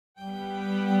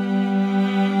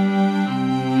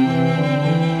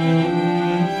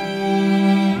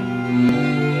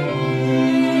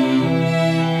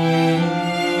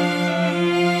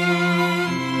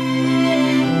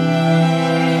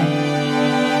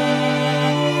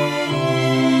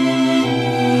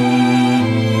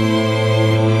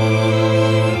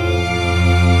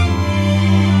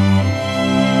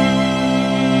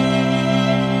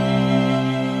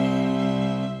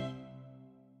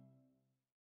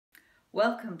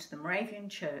Welcome to the Moravian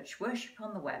Church Worship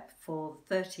on the Web for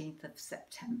the 13th of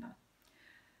September.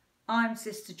 I'm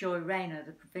Sister Joy Rayner,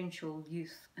 the Provincial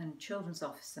Youth and Children's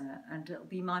Officer, and it'll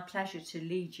be my pleasure to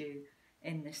lead you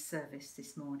in this service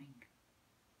this morning.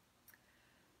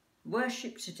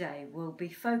 Worship today will be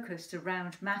focused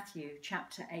around Matthew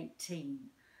chapter 18,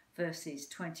 verses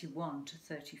 21 to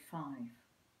 35.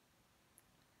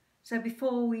 So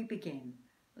before we begin,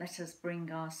 let us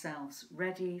bring ourselves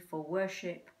ready for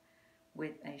worship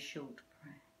with a short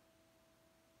prayer.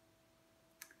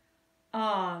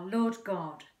 Ah, Lord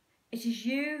God, it is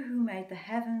you who made the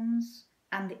heavens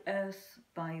and the earth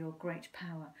by your great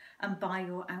power and by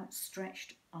your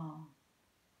outstretched arm.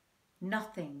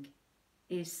 Nothing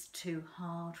is too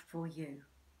hard for you.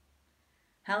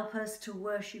 Help us to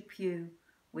worship you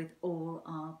with all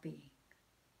our being.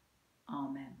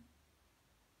 Amen.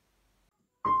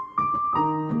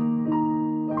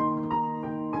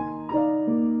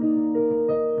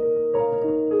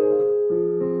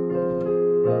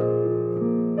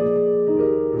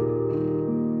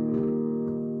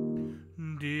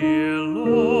 Dear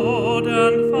Lord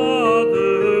and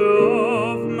Father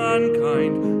of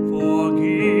mankind,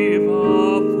 forgive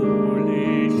our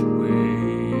foolish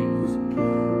ways.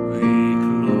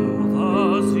 Reclothe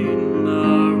us in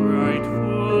a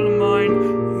rightful mind,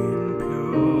 in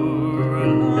purer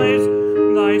lives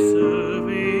thy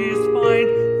service find,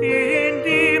 in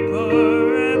deeper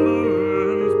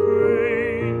reverence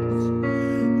praise,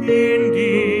 in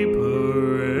deeper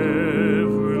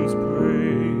reverence praise.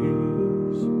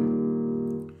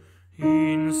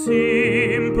 In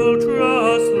simple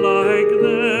trust like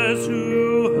this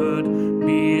who heard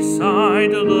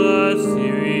beside the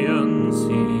Syrian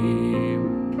sea,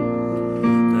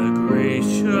 the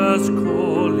gracious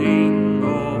calling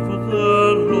of the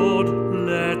Lord,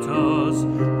 let us,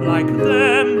 like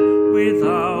them,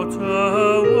 without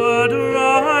a word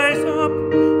rise up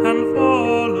and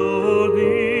follow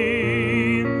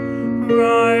thee,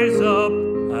 rise up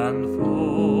and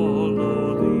follow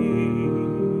thee.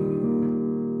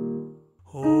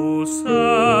 O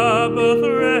Sabbath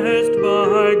rest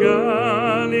by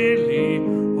Galilee,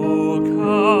 O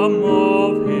come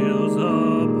of hills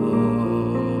above,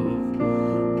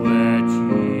 where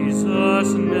Jesus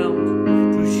knelt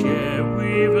to share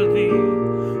with thee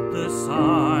the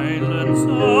silence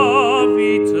of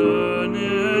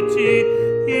eternity,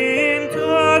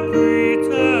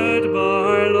 interpreted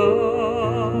by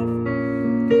love,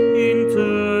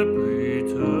 interpreted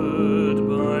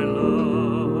by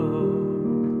love.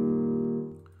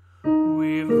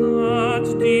 With that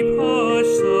deep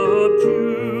hush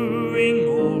subduing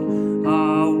all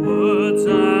our words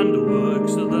and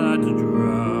works that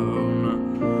drown,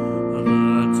 the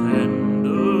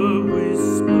tender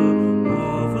whisper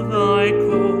of thy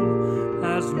call,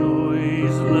 as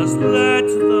noiseless let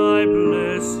thy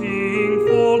blessing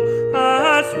fall,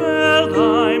 as fell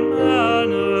thy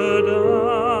manna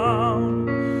down,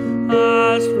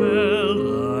 as fell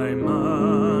thy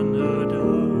manna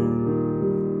down.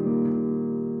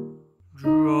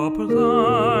 Drop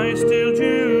thy still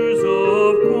dews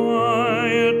of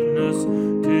quietness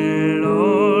till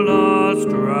all our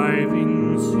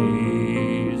striving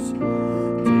cease.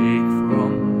 Take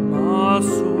from our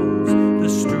souls the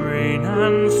strain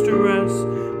and stress,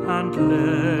 and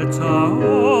let our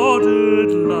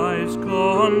ordered lives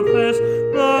confess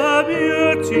the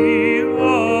beauty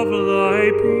of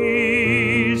thy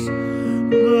peace,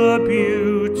 the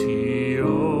beauty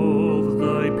of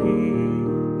thy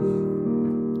peace.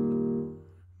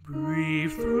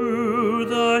 Breathe through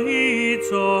the heat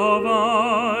of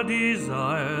our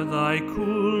desire thy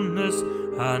coolness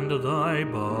and thy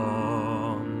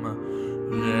balm.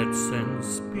 Let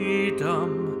sense be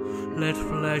dumb, let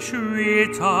flesh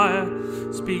retire,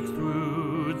 speak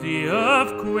through the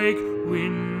earthquake,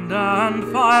 wind and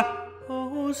fire.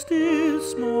 O still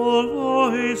small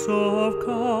voice of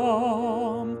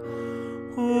calm,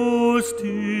 O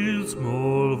still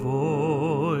small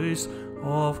voice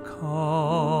of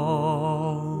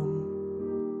calm.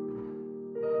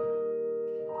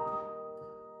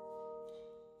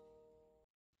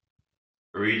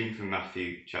 A reading from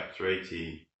Matthew chapter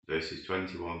 18, verses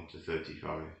 21 to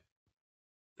 35.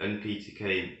 Then Peter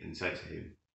came and said to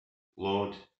him,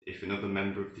 Lord, if another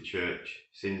member of the church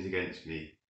sins against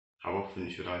me, how often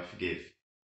should I forgive?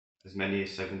 As many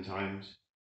as 7 times?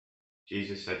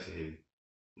 Jesus said to him,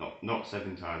 Not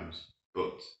 7 times,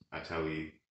 but, I tell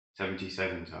you,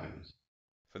 77 times.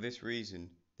 For this reason,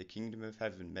 the kingdom of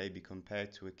heaven may be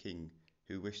compared to a king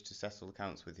who wished to settle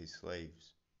accounts with his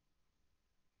slaves.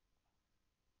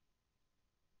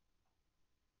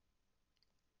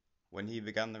 When he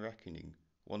began the reckoning,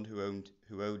 one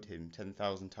who owed him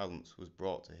 10,000 talents was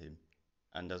brought to him,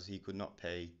 and as he could not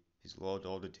pay, his lord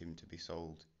ordered him to be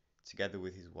sold, together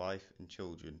with his wife and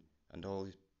children and all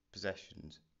his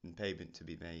possessions, and payment to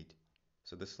be made.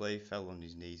 So the slave fell on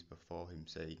his knees before him,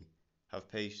 saying, "Have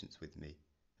patience with me,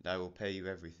 and I will pay you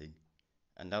everything."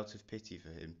 And out of pity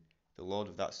for him, the lord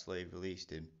of that slave released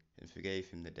him and forgave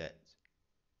him the debt.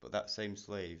 But that same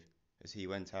slave, as he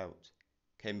went out,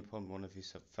 came upon one of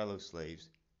his fellow slaves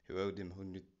who owed him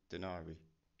 100 denarii.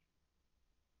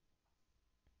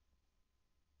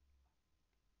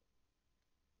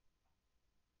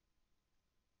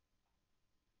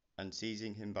 And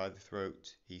seizing him by the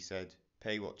throat, he said,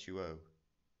 "Pay what you owe."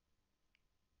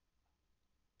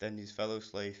 Then his fellow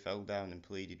slave fell down and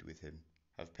pleaded with him,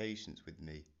 "Have patience with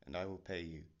me, and I will pay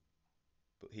you."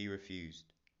 But he refused.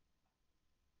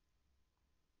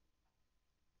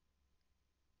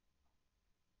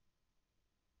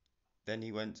 Then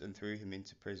he went and threw him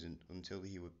into prison until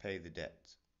he would pay the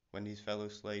debt. When his fellow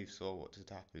slaves saw what had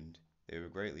happened, they were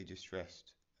greatly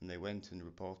distressed, and they went and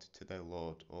reported to their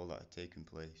lord all that had taken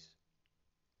place.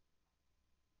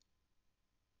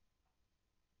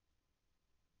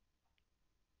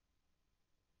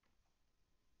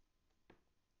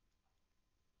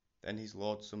 Then his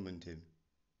lord summoned him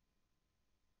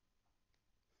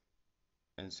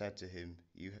and said to him,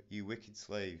 You wicked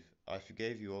slave, I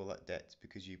forgave you all that debt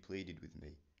because you pleaded with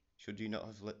me. Should you not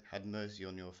have had mercy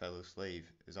on your fellow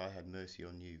slave, as I had mercy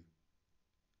on you?"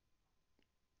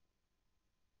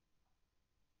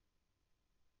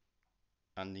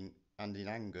 And in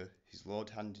anger, his lord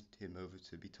handed him over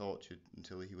to be tortured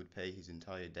until he would pay his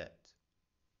entire debt.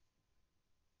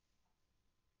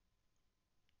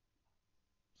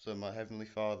 So my heavenly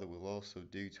Father will also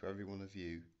do to every one of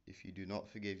you if you do not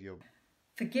forgive your...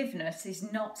 Forgiveness is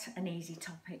not an easy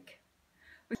topic.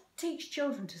 We teach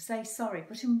children to say sorry,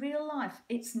 but in real life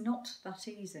it's not that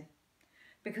easy.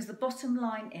 Because the bottom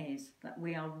line is that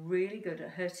we are really good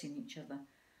at hurting each other.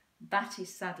 That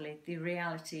is sadly the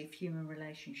reality of human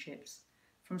relationships.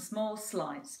 From small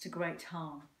slights to great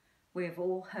harm, we have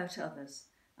all hurt others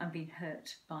and been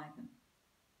hurt by them.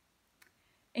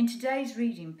 In today's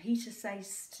reading, Peter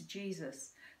says to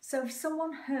Jesus, "So if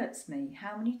someone hurts me,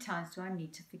 how many times do I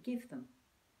need to forgive them?"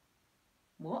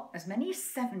 What? As many as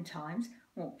 7 times?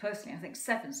 Well, personally, I think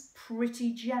 7's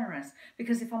pretty generous,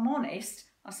 because if I'm honest,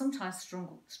 I sometimes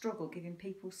struggle giving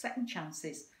people second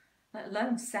chances, let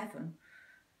alone 7.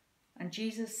 And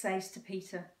Jesus says to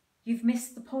Peter, "You've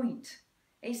missed the point.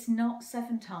 It's not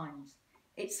 7 times.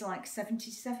 It's like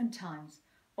 77 times,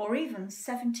 or even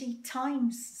 70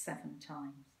 times 7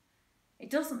 times. It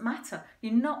doesn't matter.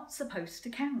 You're not supposed to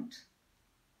count."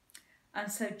 And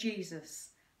so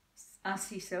Jesus, as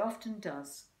he so often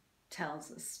does, tells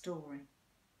a story.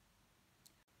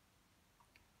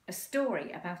 A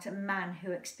story about a man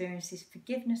who experiences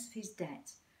forgiveness of his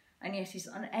debt and yet is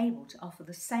unable to offer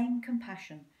the same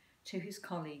compassion to his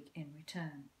colleague in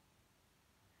return.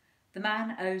 The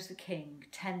man owes the king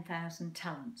 10,000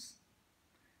 talents.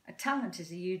 A talent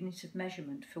is a unit of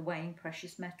measurement for weighing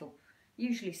precious metal,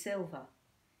 usually silver,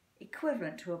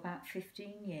 equivalent to about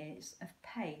 15 years of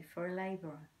pay for a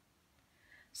labourer.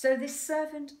 So this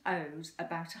servant owes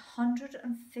about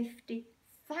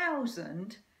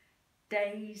 150,000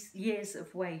 years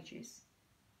of wages.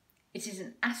 It is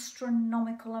an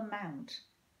astronomical amount.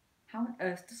 How on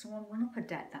earth does someone run up a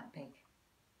debt that big?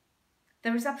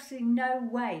 There is absolutely no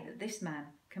way that this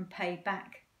man can pay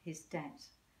back his debt.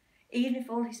 Even if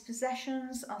all his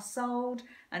possessions are sold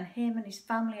and him and his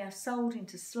family are sold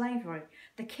into slavery,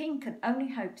 the king can only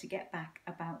hope to get back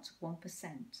about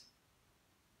 1%.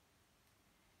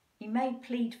 He may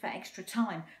plead for extra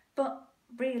time, but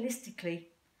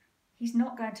realistically, he's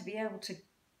not going to be able to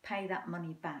pay that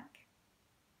money back.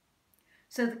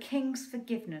 So the king's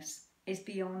forgiveness is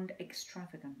beyond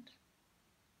extravagant.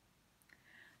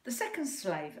 The second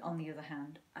slave, on the other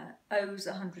hand, owes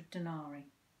 100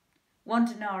 denarii. 1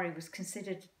 denarii was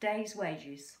considered a day's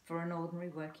wages for an ordinary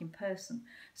working person,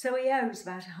 so he owes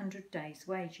about 100 days'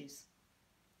 wages.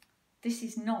 This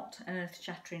is not an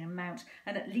earth-shattering amount,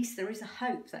 and at least there is a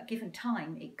hope that given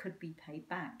time it could be paid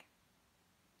back.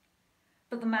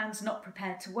 But the man's not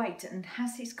prepared to wait and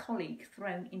has his colleague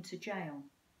thrown into jail.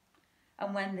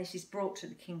 And when this is brought to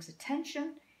the king's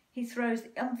attention, he throws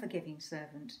the unforgiving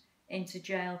servant into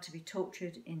jail to be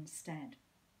tortured instead.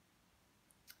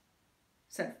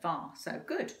 So far, so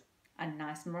good. A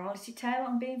nice morality tale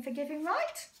on being forgiving,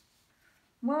 right?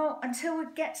 Well, until we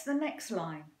get to the next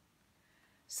line.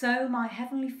 "So my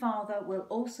heavenly Father will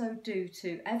also do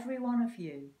to every one of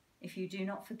you if you do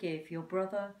not forgive your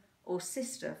brother or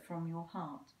sister from your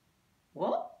heart."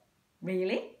 What?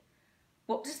 Really?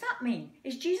 What does that mean?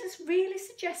 Is Jesus really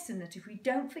suggesting that if we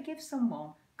don't forgive someone,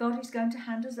 God is going to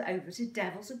hand us over to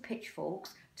devils with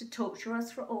pitchforks to torture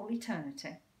us for all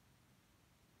eternity?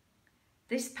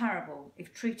 This parable,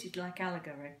 if treated like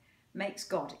allegory, makes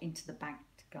God into the bad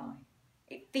guy.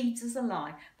 It feeds us a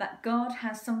lie that God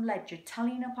has some ledger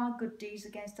tallying up our good deeds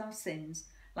against our sins,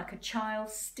 like a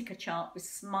child's sticker chart with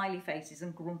smiley faces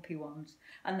and grumpy ones,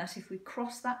 and that if we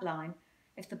cross that line,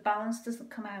 if the balance doesn't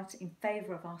come out in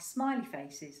favour of our smiley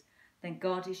faces, then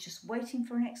God is just waiting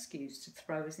for an excuse to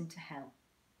throw us into hell.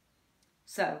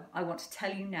 So I want to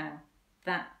tell you now,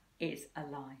 that is a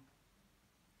lie.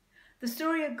 The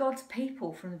story of God's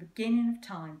people from the beginning of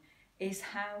time is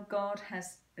how God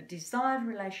has a desired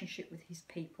relationship with his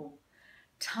people.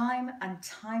 Time and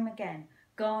time again,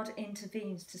 God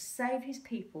intervenes to save his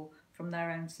people from their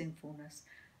own sinfulness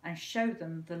and show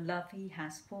them the love he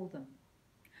has for them.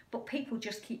 But people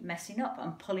just keep messing up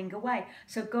and pulling away.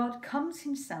 So God comes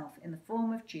himself in the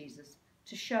form of Jesus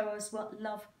to show us what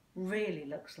love really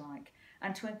looks like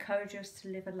and to encourage us to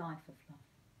live a life of love.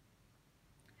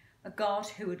 A God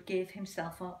who would give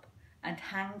himself up and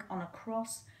hang on a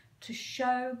cross to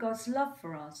show God's love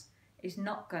for us is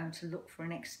not going to look for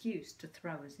an excuse to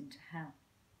throw us into hell.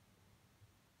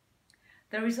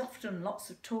 There is often lots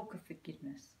of talk of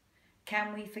forgiveness.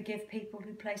 Can we forgive people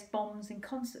who place bombs in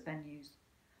concert venues?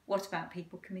 What about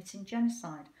people committing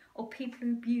genocide or people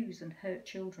who abuse and hurt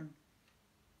children?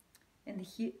 In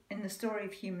the story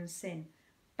of human sin,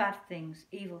 bad things,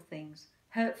 evil things,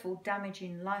 hurtful,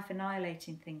 damaging,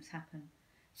 life-annihilating things happen.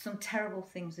 Some terrible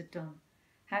things are done.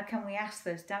 How can we ask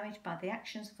those damaged by the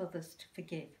actions of others to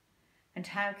forgive? And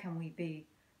how can we be,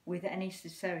 with any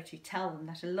sincerity, tell them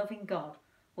that a loving God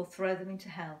will throw them into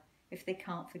hell if they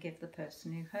can't forgive the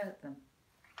person who hurt them?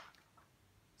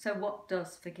 So what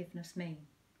does forgiveness mean?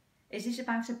 Is it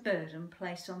about a burden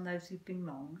placed on those who've been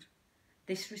wronged?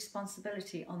 This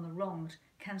responsibility on the wronged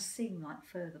can seem like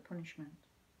further punishment.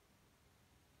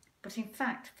 But in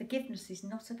fact, forgiveness is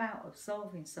not about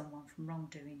absolving someone from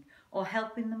wrongdoing or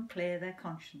helping them clear their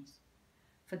conscience.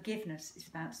 Forgiveness is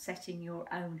about setting your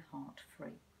own heart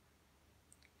free.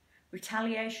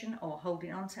 Retaliation or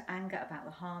holding on to anger about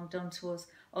the harm done to us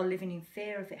or living in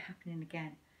fear of it happening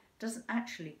again doesn't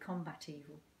actually combat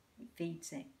evil, it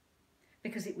feeds it.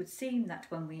 Because it would seem that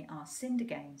when we are sinned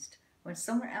against, when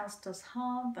someone else does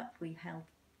harm, that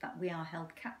we are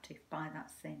held captive by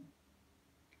that sin.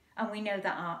 And we know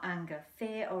that our anger,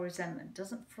 fear or resentment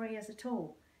doesn't free us at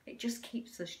all. It just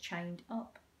keeps us chained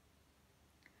up.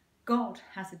 God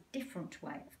has a different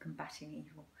way of combating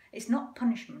evil. It's not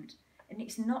punishment, and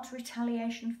it's not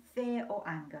retaliation, fear or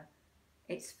anger.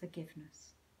 It's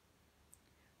forgiveness.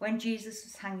 When Jesus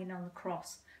was hanging on the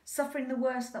cross, suffering the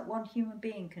worst that one human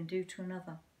being can do to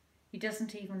another, he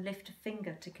doesn't even lift a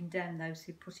finger to condemn those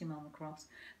who put him on the cross,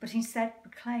 but instead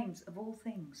proclaims of all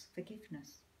things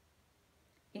forgiveness.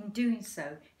 In doing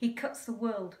so, he cuts the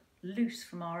world loose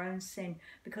from our own sin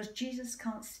because Jesus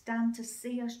can't stand to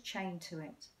see us chained to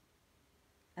it.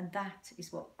 And that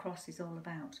is what the cross is all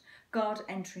about. God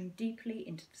entering deeply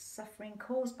into the suffering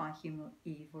caused by human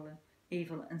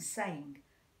evil and saying,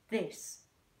 this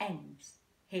ends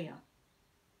here.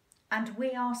 And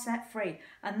we are set free.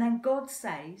 And then God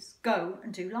says, go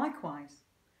and do likewise.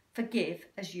 Forgive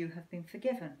as you have been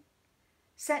forgiven.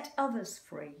 Set others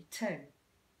free too.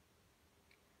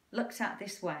 Looked at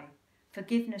this way,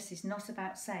 forgiveness is not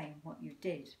about saying what you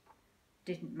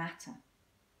didn't matter.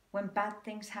 When bad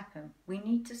things happen, we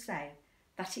need to say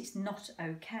that it's not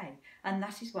okay, and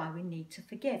that is why we need to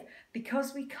forgive,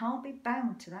 because we can't be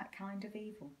bound to that kind of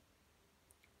evil.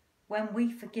 When we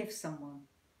forgive someone,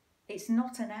 it's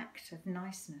not an act of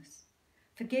niceness.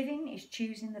 Forgiving is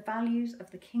choosing the values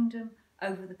of the kingdom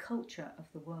over the culture of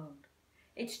the world.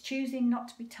 It's choosing not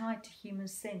to be tied to human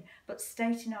sin, but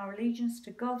stating our allegiance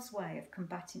to God's way of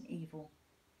combating evil.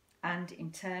 And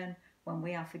in turn, when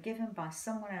we are forgiven by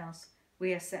someone else,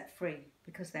 we are set free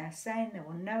because they are saying they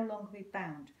will no longer be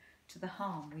bound to the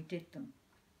harm we did them.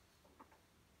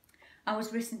 I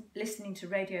was listening to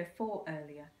Radio 4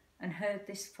 earlier and heard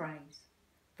this phrase,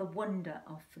 the wonder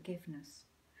of forgiveness.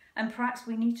 And perhaps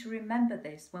we need to remember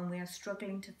this when we are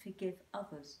struggling to forgive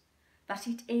others, that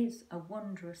it is a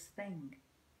wondrous thing.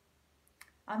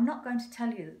 I'm not going to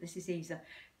tell you that this is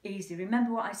easy.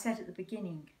 Remember what I said at the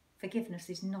beginning. Forgiveness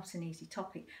is not an easy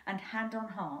topic, and hand on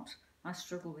heart, I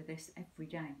struggle with this every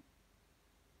day.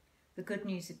 The good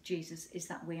news of Jesus is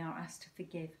that we are asked to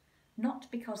forgive, not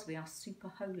because we are super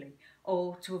holy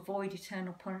or to avoid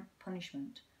eternal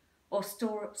punishment or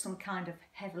store up some kind of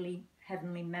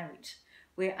heavenly merit.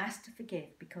 We are asked to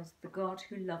forgive because the God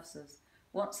who loves us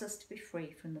wants us to be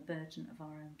free from the burden of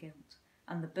our own guilt.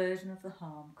 and the burden of the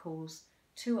harm caused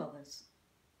to us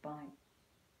by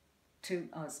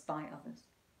others.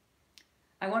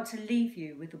 I want to leave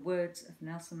you with the words of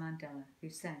Nelson Mandela, who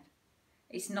said,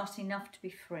 "It's not enough to be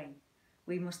free.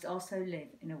 We must also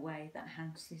live in a way that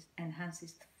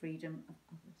enhances the freedom of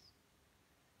others."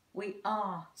 We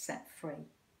are set free,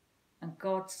 and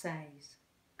God says,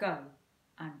 "Go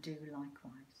and do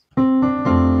likewise."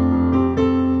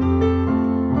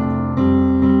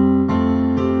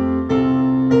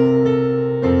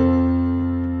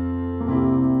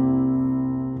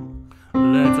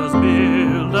 Let us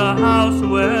build a house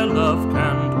where love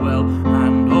can dwell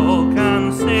and all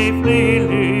can safely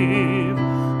live.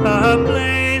 A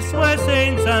place where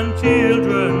saints and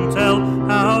children tell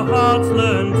how hearts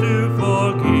learn to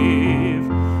forgive.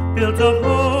 Built of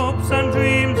hopes and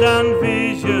dreams and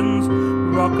visions,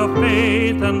 rock of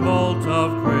faith and vault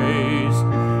of grace.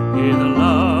 Here the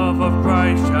love of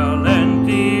Christ shall end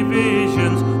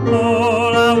divisions.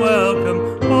 All are welcome,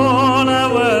 all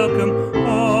are welcome,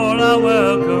 all are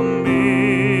welcome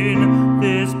in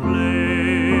this place.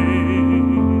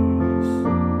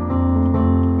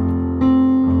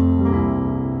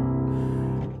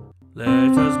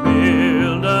 Let us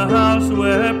build a house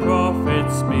where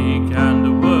prophets speak and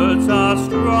the words are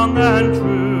strong and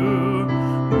true,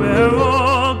 where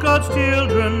all God's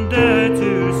children dare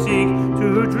to seek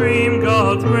to dream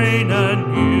God's reign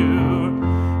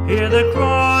anew. Here the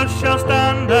cross shall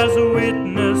stand as a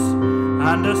witness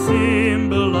and a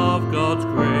symbol of God's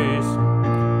grace.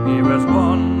 Here as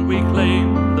one we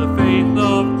claim the faith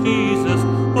of Jesus.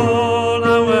 All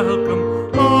are welcome,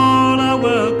 all are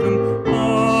welcome,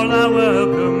 all are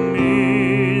welcome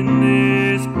in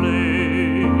this place.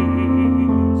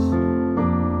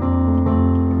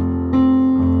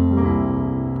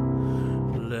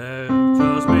 Let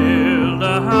us build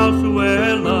a house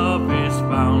where love is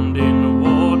found in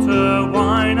water,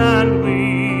 wine and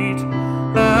wheat.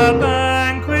 A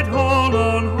banquet hall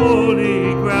on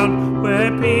holy ground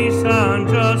where peace and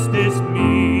justice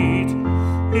meet.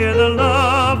 Here the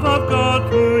love of God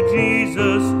through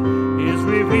Jesus is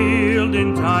revealed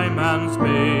in time and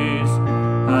space,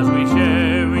 as we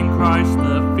share in Christ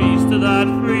the feast that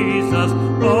frees us.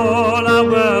 All are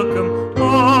welcome,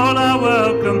 all are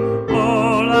welcome,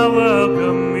 all are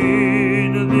welcome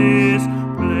in this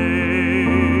place.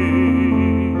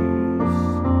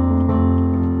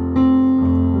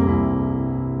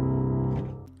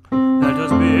 Let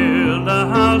us build a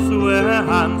house where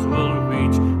hands will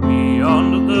reach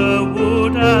beyond the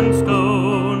wood and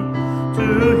stone, to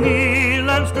heal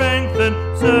and strengthen,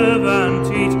 serve and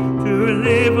teach, to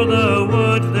live the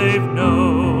word they've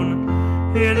known.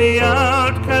 Here the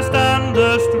outcast and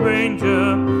the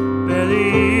stranger bear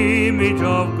the image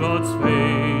of God's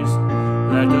face.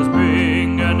 Let us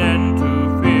bring an end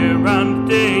to fear and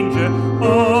danger.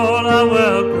 All are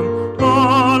welcome,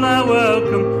 all are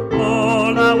welcome,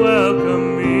 all are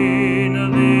welcome in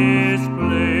this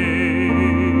place.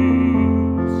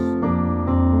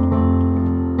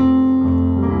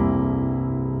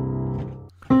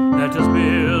 Let us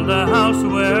build a house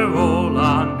where all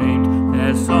are named,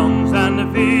 their songs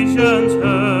and visions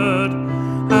heard,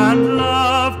 and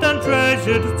loved and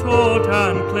treasured, taught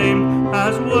and claimed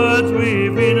as words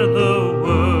within the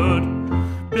word.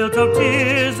 Built of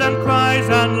tears and cries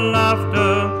and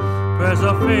laughter, prayers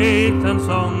of faith and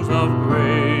songs of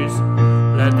grace.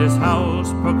 Let this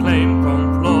house proclaim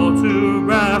from floor to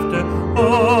rafter.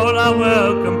 All are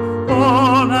welcome,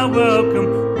 all are welcome,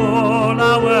 all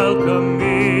are welcome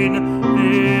in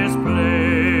this place.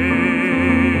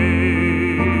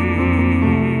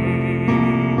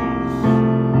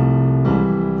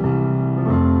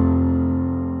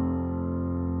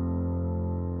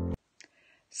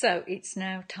 So it's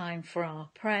now time for our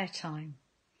prayer time.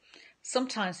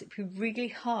 Sometimes it can be really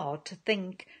hard to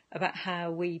think about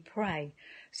how we pray.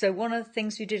 So one of the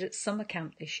things we did at summer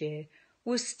camp this year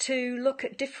was to look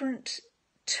at different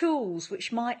tools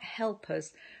which might help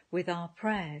us with our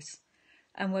prayers.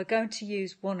 And we're going to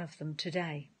use one of them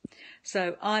today.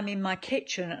 So I'm in my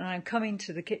kitchen and I'm coming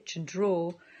to the kitchen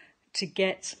drawer to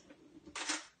get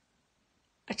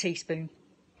a teaspoon.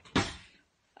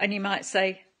 And you might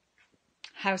say,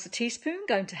 how's a teaspoon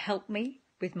going to help me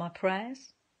with my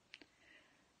prayers?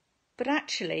 But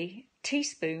actually,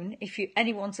 teaspoon, if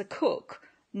anyone's a cook,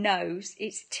 knows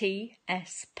it's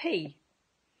TSP.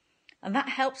 And that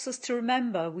helps us to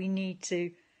remember we need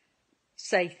to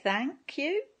say thank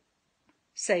you,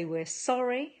 say we're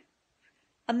sorry,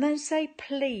 and then say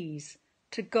please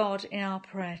to God in our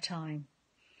prayer time.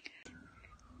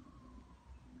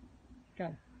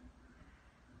 Go.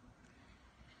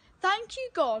 Thank you,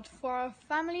 God, for our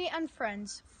family and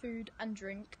friends, food and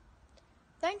drink.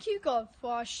 Thank you, God,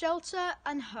 for our shelter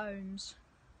and homes.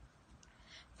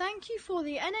 Thank you for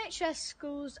the NHS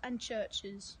schools and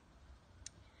churches.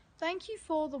 Thank you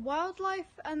for the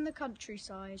wildlife and the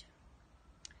countryside.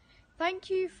 Thank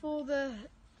you for the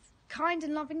kind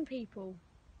and loving people.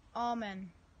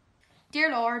 Amen.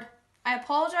 Dear Lord, I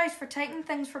apologise for taking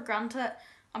things for granted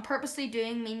and purposely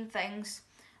doing mean things.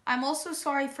 I'm also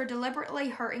sorry for deliberately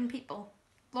hurting people.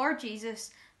 Lord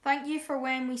Jesus, thank you for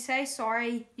when we say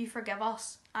sorry, you forgive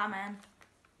us. Amen.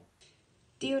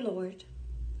 Dear Lord,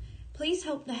 please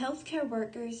help the healthcare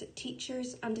workers,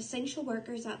 teachers and essential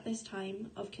workers at this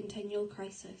time of continual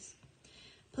crisis.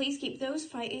 Please keep those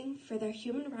fighting for their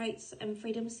human rights and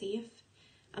freedom safe,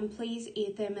 and please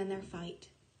aid them in their fight.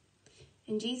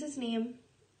 In Jesus' name,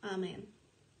 Amen.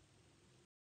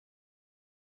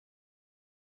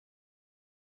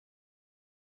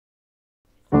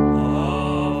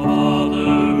 Our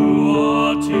Father who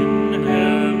art in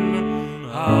heaven,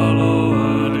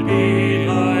 hallowed be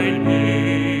thy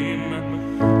name.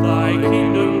 Thy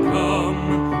kingdom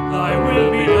come, thy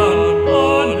will be done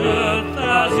on earth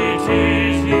as it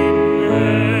is in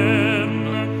heaven.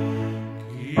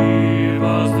 Give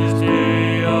us this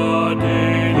day our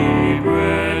daily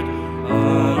bread.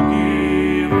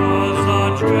 Forgive us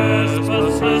our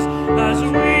trespasses as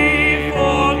we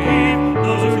forgive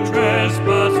those who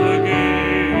trespass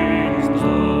against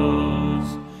us.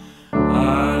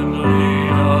 And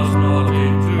lead us not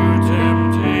into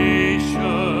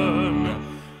temptation,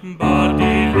 but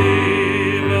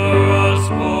deliver us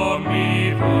from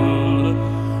evil.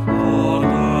 For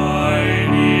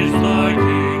thine is thy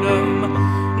kingdom,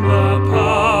 the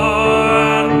power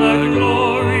and the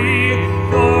glory,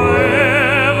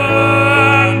 forever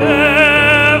and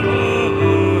ever.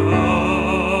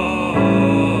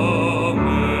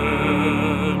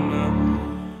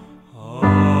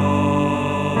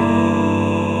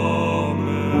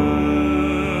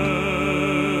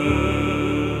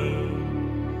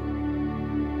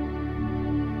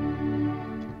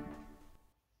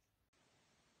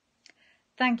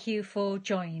 Thank you for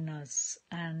joining us,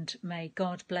 and may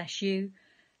God bless you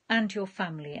and your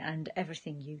family and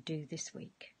everything you do this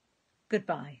week.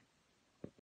 Goodbye.